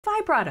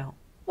Vibrato.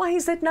 Why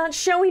is it not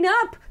showing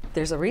up?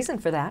 There's a reason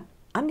for that.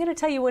 I'm going to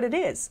tell you what it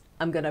is.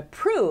 I'm going to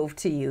prove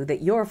to you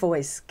that your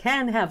voice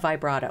can have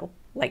vibrato,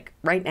 like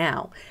right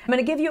now. I'm going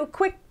to give you a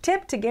quick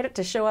tip to get it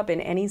to show up in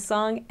any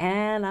song,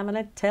 and I'm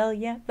going to tell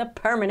you the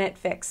permanent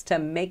fix to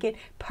make it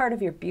part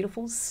of your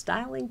beautiful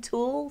styling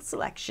tool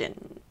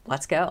selection.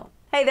 Let's go.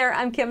 Hey there,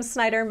 I'm Kim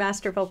Snyder,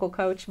 master vocal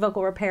coach,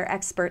 vocal repair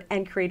expert,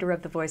 and creator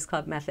of the Voice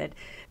Club method,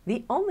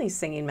 the only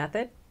singing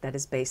method that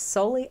is based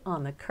solely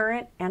on the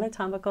current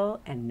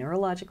anatomical and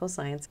neurological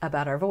science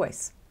about our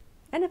voice.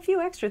 And a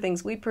few extra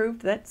things we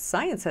proved that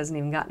science hasn't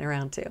even gotten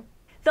around to.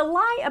 The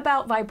lie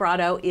about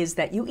vibrato is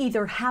that you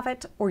either have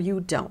it or you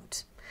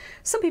don't.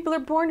 Some people are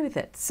born with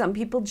it, some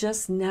people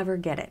just never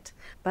get it.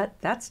 But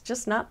that's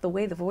just not the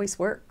way the voice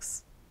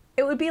works.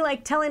 It would be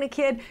like telling a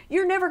kid,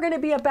 you're never going to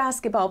be a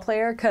basketball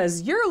player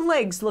because your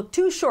legs look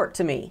too short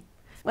to me.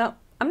 Well,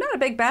 I'm not a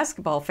big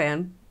basketball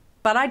fan,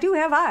 but I do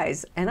have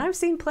eyes, and I've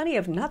seen plenty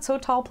of not so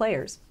tall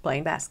players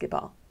playing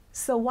basketball.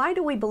 So why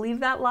do we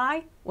believe that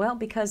lie? Well,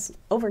 because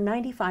over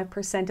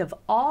 95% of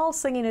all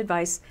singing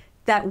advice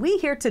that we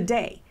hear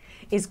today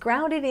is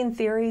grounded in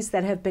theories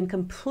that have been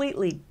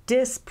completely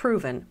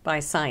disproven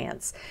by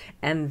science.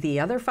 And the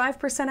other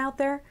 5% out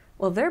there,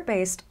 well, they're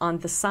based on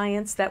the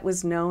science that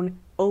was known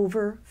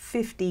over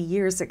 50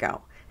 years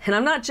ago. And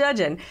I'm not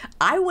judging.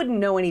 I wouldn't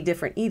know any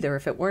different either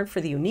if it weren't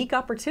for the unique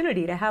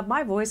opportunity to have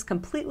my voice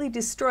completely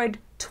destroyed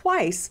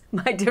twice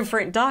by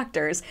different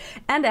doctors,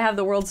 and to have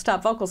the world's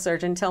top vocal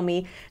surgeon tell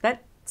me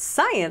that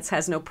science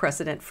has no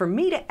precedent for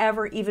me to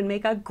ever even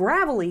make a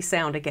gravelly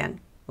sound again.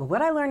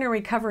 What I learned in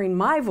recovering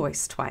my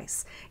voice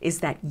twice is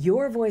that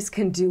your voice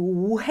can do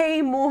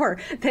way more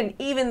than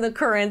even the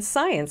current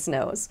science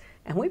knows.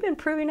 And we've been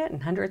proving it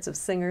in hundreds of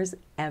singers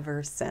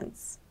ever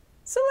since.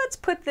 So let's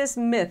put this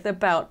myth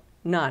about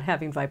not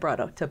having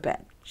vibrato to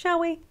bed, shall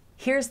we?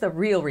 Here's the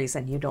real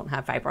reason you don't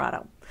have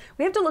vibrato.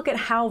 We have to look at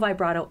how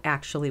vibrato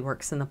actually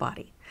works in the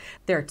body.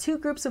 There are two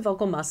groups of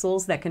vocal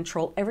muscles that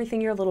control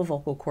everything your little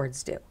vocal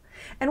cords do.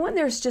 And when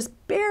there's just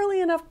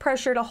barely enough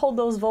pressure to hold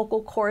those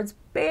vocal cords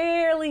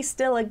barely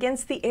still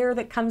against the air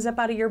that comes up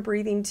out of your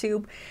breathing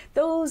tube,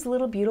 those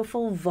little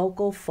beautiful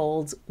vocal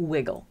folds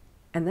wiggle.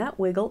 And that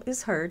wiggle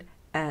is heard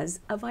as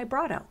a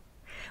vibrato.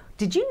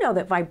 Did you know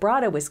that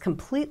vibrato is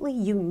completely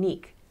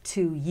unique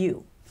to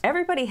you?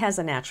 Everybody has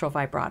a natural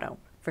vibrato.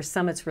 For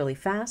some it's really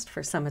fast,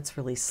 for some it's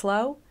really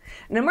slow.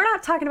 And we're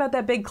not talking about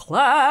that big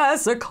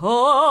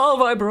classical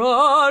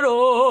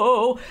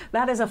vibrato.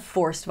 That is a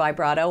forced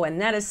vibrato, and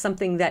that is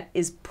something that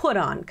is put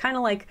on, kind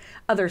of like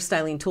other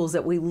styling tools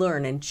that we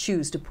learn and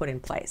choose to put in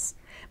place.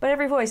 But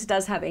every voice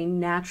does have a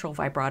natural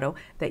vibrato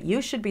that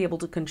you should be able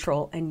to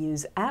control and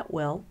use at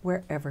will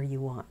wherever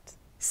you want.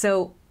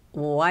 So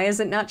why is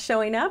it not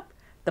showing up?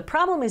 The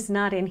problem is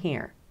not in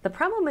here. The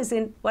problem is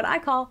in what I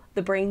call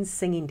the brain's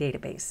singing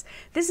database.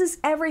 This is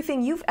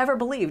everything you've ever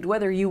believed,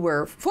 whether you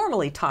were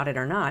formally taught it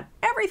or not.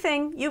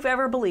 Everything you've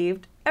ever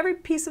believed, every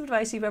piece of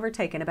advice you've ever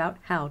taken about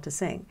how to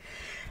sing.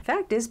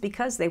 Fact is,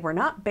 because they were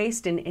not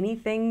based in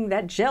anything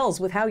that gels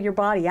with how your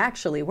body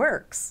actually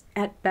works.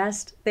 At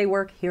best, they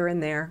work here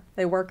and there.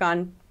 They work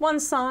on one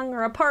song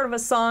or a part of a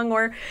song,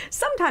 or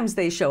sometimes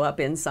they show up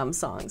in some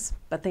songs,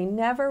 but they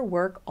never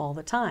work all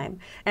the time.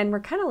 And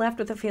we're kind of left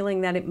with the feeling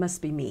that it must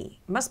be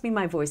me. It must be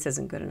my voice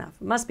isn't good enough.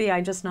 It must be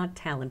I'm just not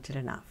talented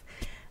enough.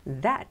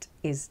 That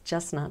is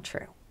just not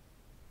true.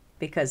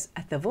 Because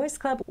at the Voice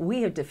Club,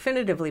 we have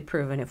definitively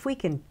proven if we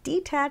can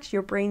detach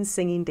your brain's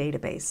singing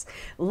database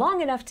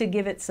long enough to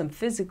give it some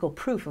physical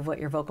proof of what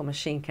your vocal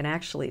machine can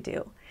actually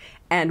do,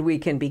 and we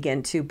can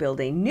begin to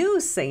build a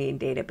new singing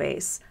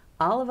database,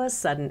 all of a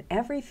sudden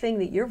everything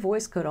that your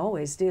voice could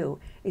always do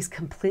is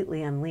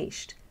completely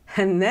unleashed.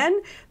 And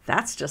then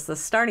that's just the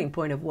starting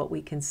point of what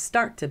we can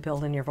start to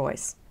build in your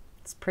voice.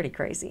 It's pretty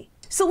crazy.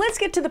 So let's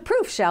get to the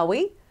proof, shall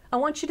we? I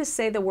want you to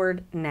say the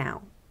word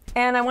now.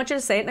 And I want you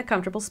to say it in a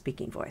comfortable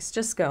speaking voice.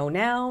 Just go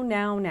now,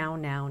 now, now,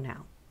 now,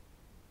 now.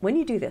 When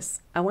you do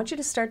this, I want you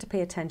to start to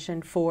pay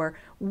attention for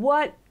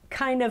what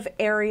kind of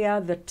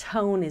area the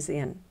tone is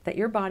in that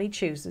your body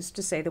chooses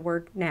to say the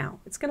word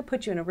now. It's going to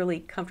put you in a really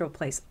comfortable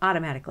place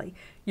automatically.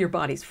 Your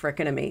body's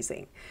frickin'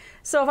 amazing.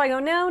 So if I go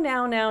now,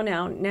 now, now,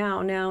 now,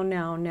 now, now,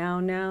 now,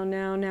 now, now,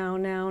 now, now,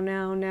 now,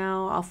 now,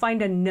 now, I'll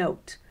find a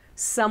note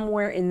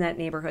somewhere in that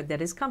neighborhood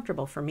that is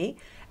comfortable for me,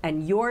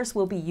 and yours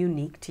will be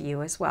unique to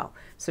you as well.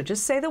 So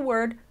just say the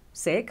word,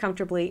 say it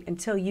comfortably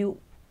until you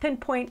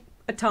pinpoint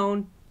a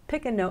tone,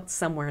 pick a note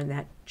somewhere in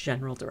that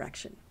general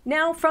direction.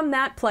 Now from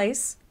that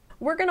place,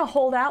 we're going to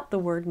hold out the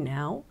word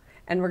now,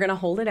 and we're going to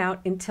hold it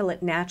out until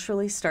it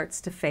naturally starts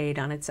to fade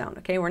on its own.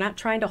 Okay, we're not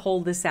trying to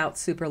hold this out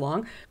super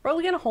long. We're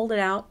only going to hold it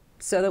out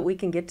so that we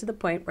can get to the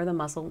point where the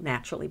muscle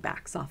naturally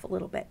backs off a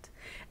little bit.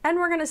 And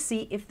we're going to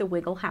see if the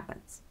wiggle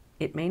happens.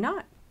 It may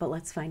not, but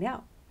let's find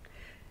out.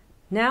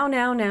 Now,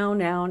 now, now,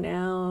 now,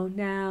 now,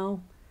 now,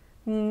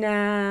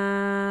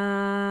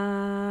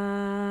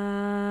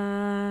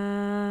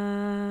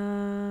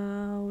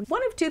 now.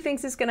 One of two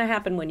things is going to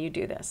happen when you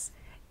do this.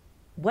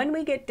 When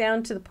we get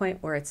down to the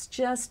point where it's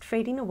just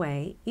fading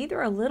away,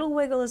 either a little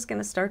wiggle is going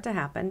to start to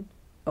happen,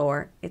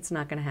 or it's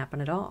not going to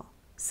happen at all.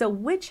 So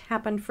which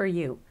happened for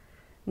you?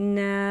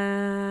 Now,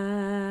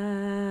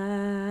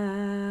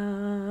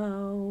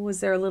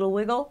 was there a little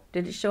wiggle?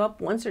 Did it show up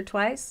once or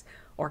twice?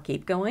 Or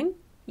keep going?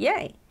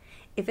 Yay!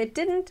 If it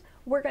didn't,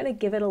 we're going to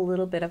give it a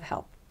little bit of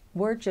help.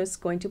 We're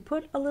just going to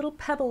put a little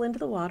pebble into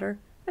the water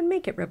and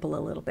make it ripple a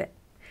little bit.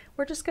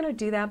 We're just going to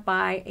do that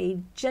by a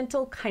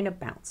gentle kind of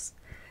bounce.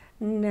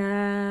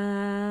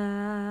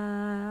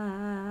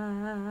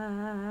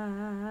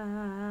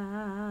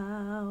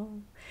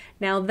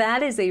 Now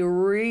that is a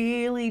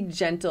really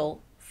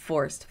gentle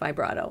forced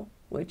vibrato,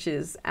 which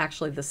is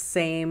actually the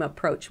same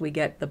approach we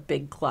get the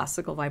big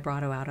classical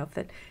vibrato out of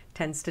that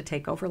tends to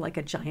take over like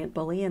a giant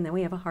bully, and then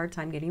we have a hard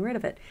time getting rid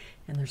of it.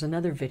 And there's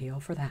another video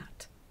for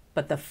that.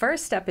 But the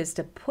first step is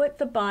to put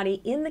the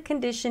body in the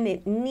condition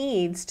it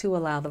needs to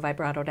allow the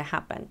vibrato to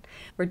happen.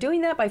 We're doing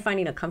that by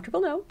finding a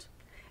comfortable note,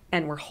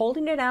 and we're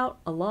holding it out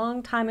a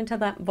long time until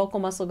that vocal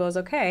muscle goes,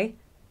 okay,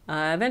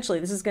 eventually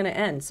this is going to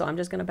end, so I'm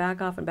just going to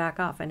back off and back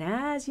off. And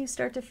as you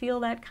start to feel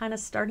that kind of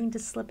starting to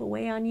slip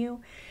away on you,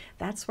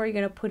 that's where you're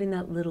going to put in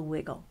that little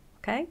wiggle,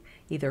 okay?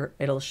 Either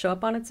it'll show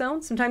up on its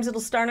own, sometimes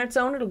it'll start on its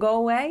own, it'll go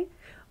away,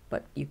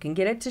 but you can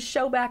get it to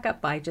show back up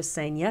by just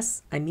saying,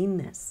 yes, I mean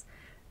this.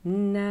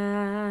 Now.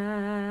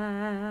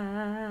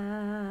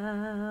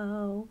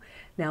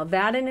 Now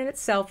that in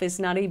itself is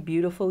not a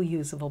beautiful,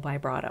 usable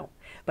vibrato,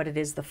 but it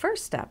is the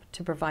first step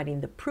to providing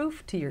the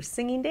proof to your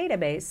singing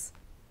database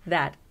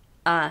that,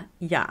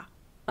 yeah,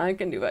 I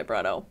can do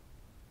vibrato,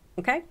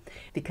 okay?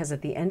 Because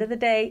at the end of the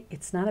day,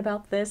 it's not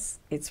about this,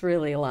 it's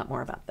really a lot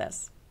more about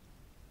this.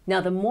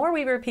 Now, the more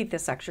we repeat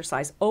this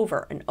exercise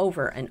over and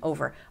over and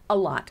over, a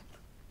lot,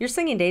 your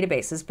singing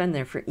database has been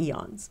there for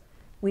eons.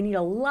 We need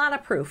a lot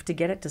of proof to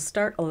get it to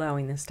start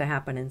allowing this to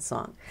happen in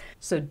song.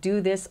 So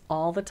do this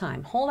all the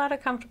time. Hold out a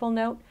comfortable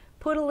note,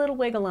 put a little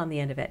wiggle on the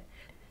end of it.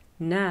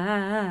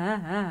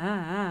 Now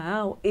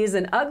is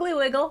an ugly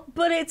wiggle,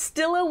 but it's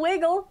still a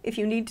wiggle. If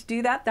you need to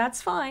do that,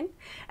 that's fine.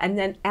 And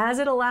then as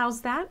it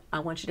allows that, I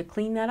want you to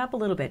clean that up a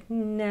little bit.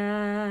 Now.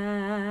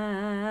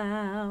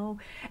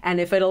 And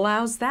if it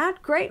allows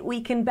that, great, we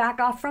can back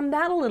off from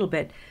that a little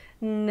bit.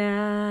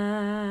 Now.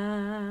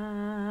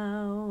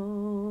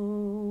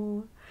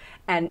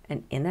 And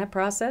in that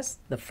process,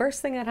 the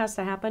first thing that has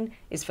to happen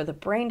is for the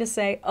brain to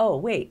say, oh,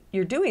 wait,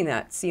 you're doing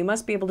that, so you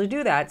must be able to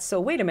do that. So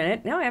wait a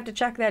minute, now I have to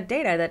check that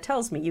data that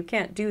tells me you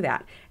can't do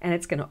that. And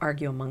it's going to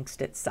argue amongst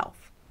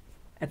itself.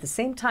 At the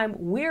same time,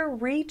 we're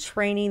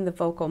retraining the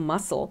vocal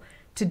muscle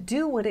to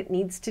do what it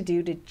needs to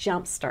do to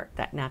jumpstart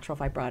that natural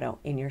vibrato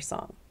in your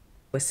song.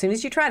 As soon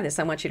as you try this,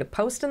 I want you to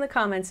post in the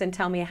comments and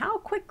tell me how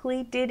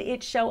quickly did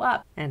it show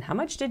up and how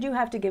much did you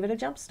have to give it a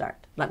jumpstart?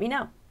 Let me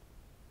know.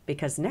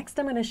 Because next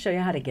I'm going to show you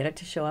how to get it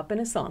to show up in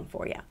a song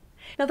for you.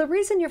 Now, the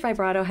reason your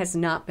vibrato has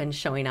not been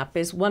showing up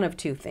is one of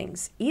two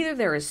things. Either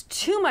there is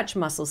too much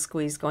muscle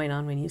squeeze going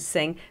on when you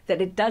sing that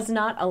it does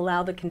not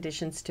allow the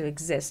conditions to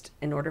exist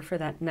in order for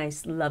that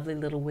nice, lovely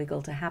little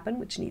wiggle to happen,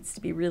 which needs to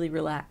be really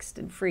relaxed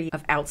and free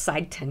of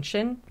outside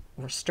tension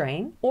or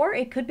strain. Or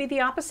it could be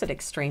the opposite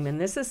extreme, and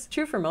this is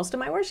true for most of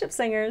my worship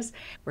singers.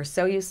 We're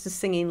so used to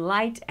singing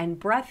light and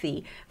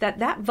breathy that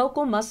that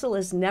vocal muscle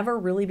has never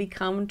really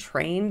become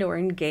trained or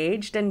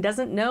engaged and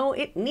doesn't know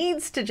it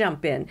needs to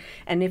jump in.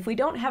 And if we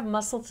don't have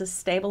muscle to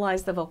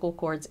stabilize the vocal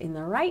cords in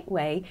the right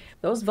way,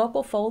 those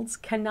vocal folds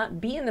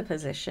cannot be in the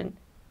position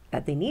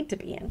that they need to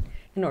be in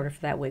order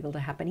for that wiggle to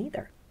happen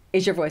either.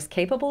 Is your voice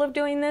capable of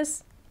doing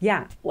this?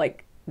 Yeah,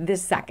 like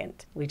this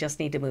second. We just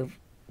need to move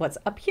what's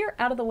up here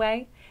out of the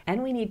way,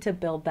 and we need to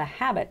build the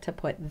habit to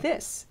put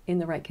this in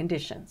the right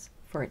conditions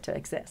for it to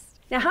exist.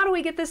 Now, how do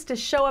we get this to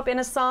show up in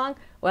a song?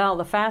 Well,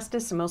 the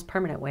fastest and most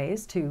permanent way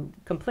is to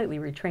completely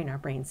retrain our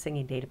brain's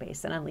singing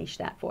database and unleash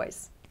that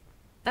voice.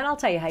 And I'll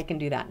tell you how you can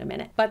do that in a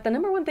minute. But the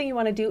number one thing you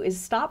want to do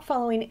is stop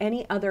following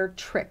any other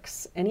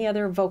tricks, any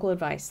other vocal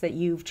advice that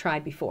you've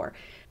tried before,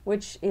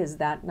 which is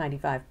that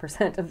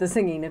 95% of the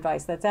singing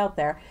advice that's out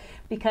there,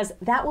 because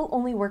that will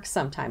only work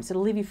sometimes.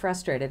 It'll leave you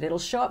frustrated. It'll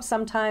show up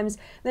sometimes,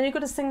 then you go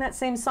to sing that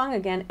same song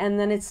again, and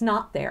then it's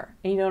not there,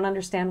 and you don't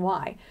understand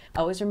why.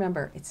 Always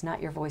remember, it's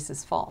not your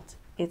voice's fault.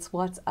 It's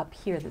what's up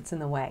here that's in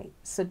the way.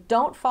 So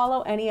don't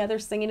follow any other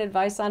singing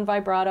advice on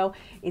vibrato.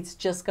 It's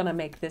just going to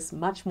make this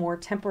much more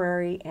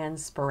temporary and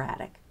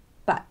sporadic.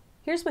 But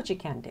here's what you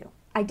can do.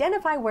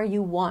 Identify where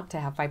you want to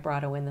have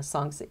vibrato in the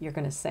songs that you're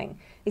going to sing.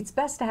 It's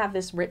best to have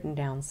this written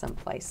down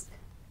someplace.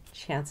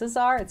 Chances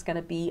are it's going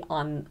to be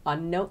on a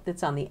note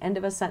that's on the end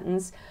of a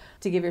sentence.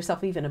 To give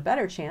yourself even a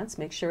better chance,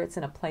 make sure it's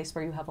in a place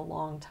where you have a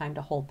long time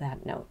to hold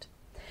that note.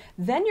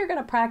 Then you're going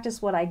to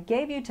practice what I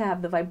gave you to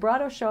have the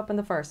vibrato show up in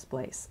the first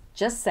place.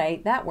 Just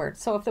say that word.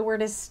 So if the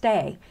word is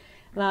stay,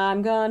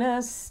 I'm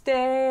gonna stay.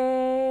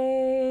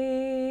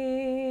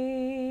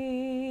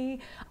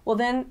 Well,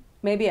 then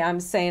maybe I'm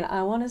saying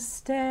I want to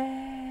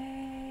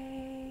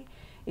stay.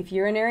 If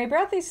you're an airy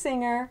breathy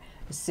singer,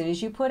 as soon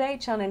as you put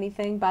H on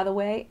anything, by the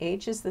way,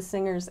 H is the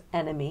singer's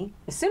enemy.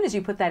 As soon as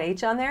you put that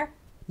H on there,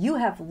 you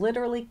have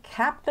literally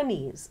capped the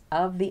knees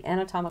of the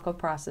anatomical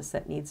process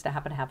that needs to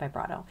happen to have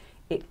vibrato.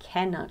 It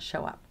cannot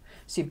show up.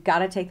 So you've got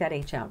to take that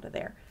H out of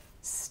there.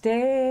 Stay.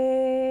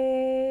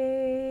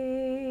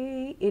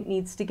 It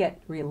needs to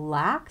get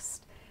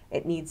relaxed.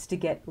 It needs to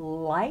get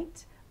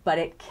light, but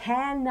it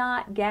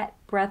cannot get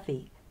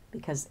breathy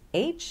because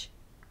H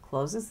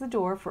closes the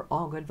door for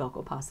all good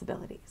vocal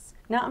possibilities.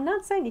 Now, I'm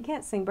not saying you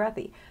can't sing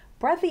breathy.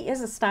 Breathy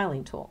is a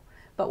styling tool,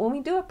 but when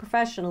we do it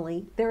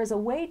professionally, there is a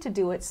way to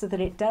do it so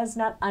that it does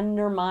not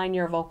undermine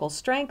your vocal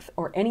strength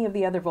or any of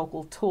the other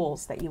vocal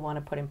tools that you want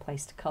to put in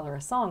place to color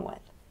a song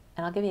with.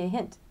 And I'll give you a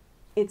hint.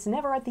 It's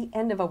never at the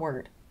end of a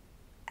word,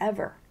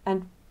 ever.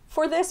 And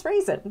for this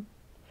reason,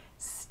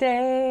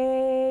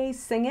 stay,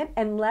 sing it,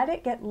 and let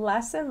it get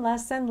less and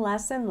less and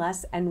less and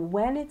less. And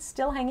when it's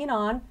still hanging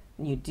on,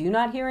 and you do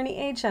not hear any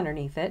H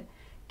underneath it,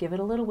 give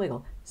it a little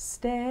wiggle.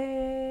 Stay.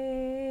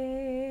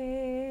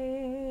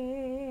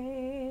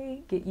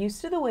 Get used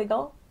to the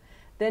wiggle,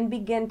 then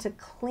begin to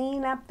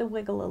clean up the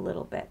wiggle a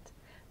little bit.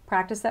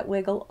 Practice that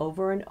wiggle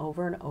over and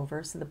over and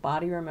over so the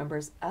body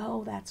remembers,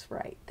 oh, that's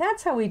right.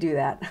 That's how we do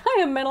that. I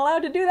haven't been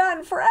allowed to do that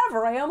in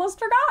forever. I almost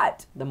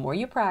forgot. The more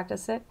you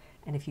practice it,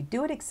 and if you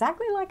do it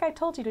exactly like I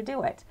told you to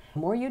do it, the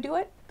more you do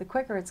it, the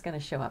quicker it's going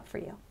to show up for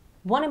you.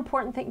 One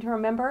important thing to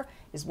remember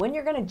is when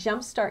you're going to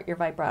jumpstart your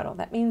vibrato,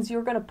 that means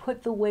you're going to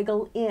put the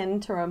wiggle in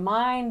to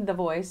remind the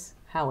voice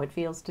how it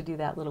feels to do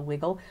that little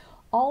wiggle.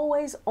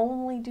 Always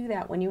only do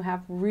that when you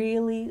have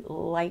really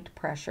light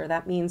pressure.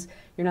 That means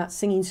you're not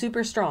singing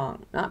super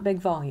strong, not big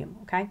volume,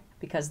 okay?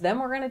 Because then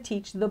we're going to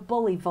teach the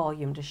bully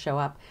volume to show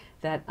up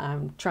that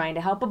I'm trying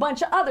to help a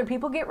bunch of other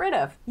people get rid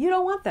of. You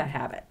don't want that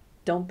habit.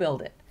 Don't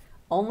build it.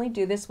 Only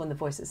do this when the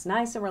voice is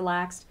nice and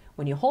relaxed.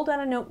 When you hold down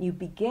a note, you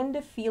begin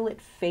to feel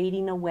it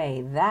fading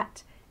away.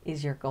 That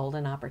is your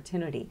golden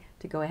opportunity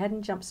to go ahead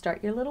and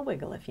jumpstart your little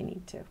wiggle if you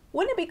need to.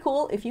 Wouldn't it be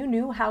cool if you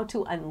knew how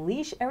to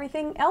unleash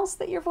everything else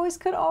that your voice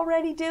could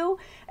already do,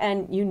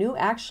 and you knew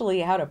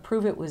actually how to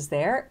prove it was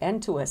there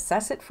and to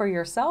assess it for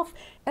yourself?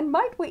 And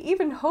might we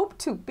even hope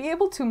to be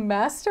able to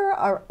master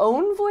our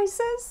own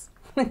voices?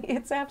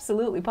 It's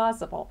absolutely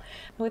possible.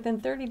 Within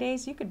 30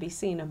 days, you could be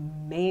seeing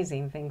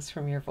amazing things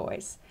from your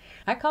voice.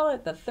 I call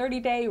it the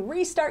 30-day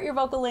Restart Your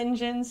Vocal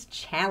Engines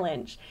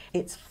Challenge.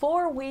 It's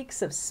 4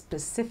 weeks of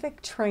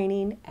specific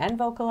training and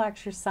vocal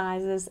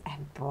exercises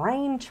and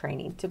brain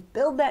training to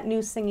build that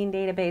new singing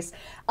database,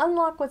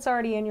 unlock what's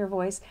already in your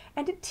voice,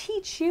 and to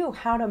teach you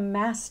how to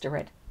master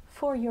it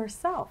for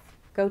yourself.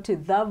 Go to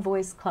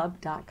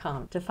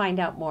thevoiceclub.com to find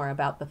out more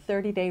about the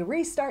 30-day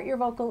Restart Your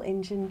Vocal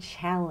Engine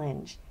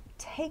Challenge.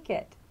 Take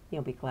it.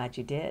 You'll be glad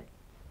you did.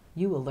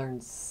 You will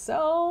learn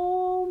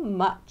so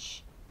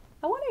much.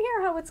 I want to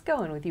hear how it's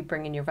going with you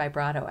bringing your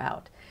vibrato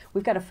out.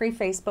 We've got a free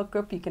Facebook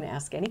group. You can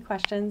ask any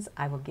questions.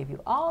 I will give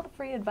you all the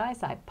free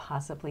advice I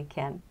possibly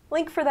can.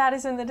 Link for that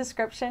is in the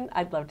description.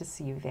 I'd love to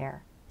see you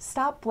there.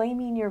 Stop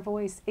blaming your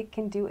voice. It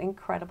can do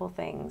incredible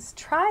things.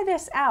 Try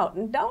this out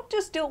and don't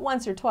just do it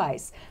once or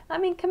twice. I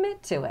mean,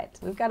 commit to it.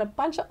 We've got a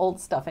bunch of old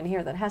stuff in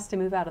here that has to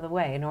move out of the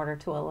way in order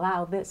to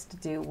allow this to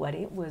do what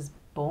it was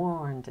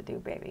born to do,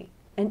 baby.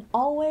 And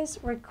always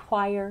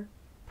require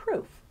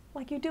proof,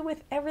 like you do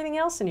with everything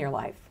else in your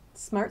life.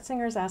 Smart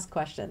singers ask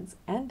questions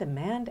and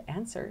demand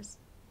answers.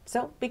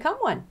 So become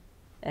one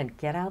and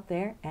get out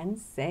there and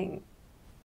sing.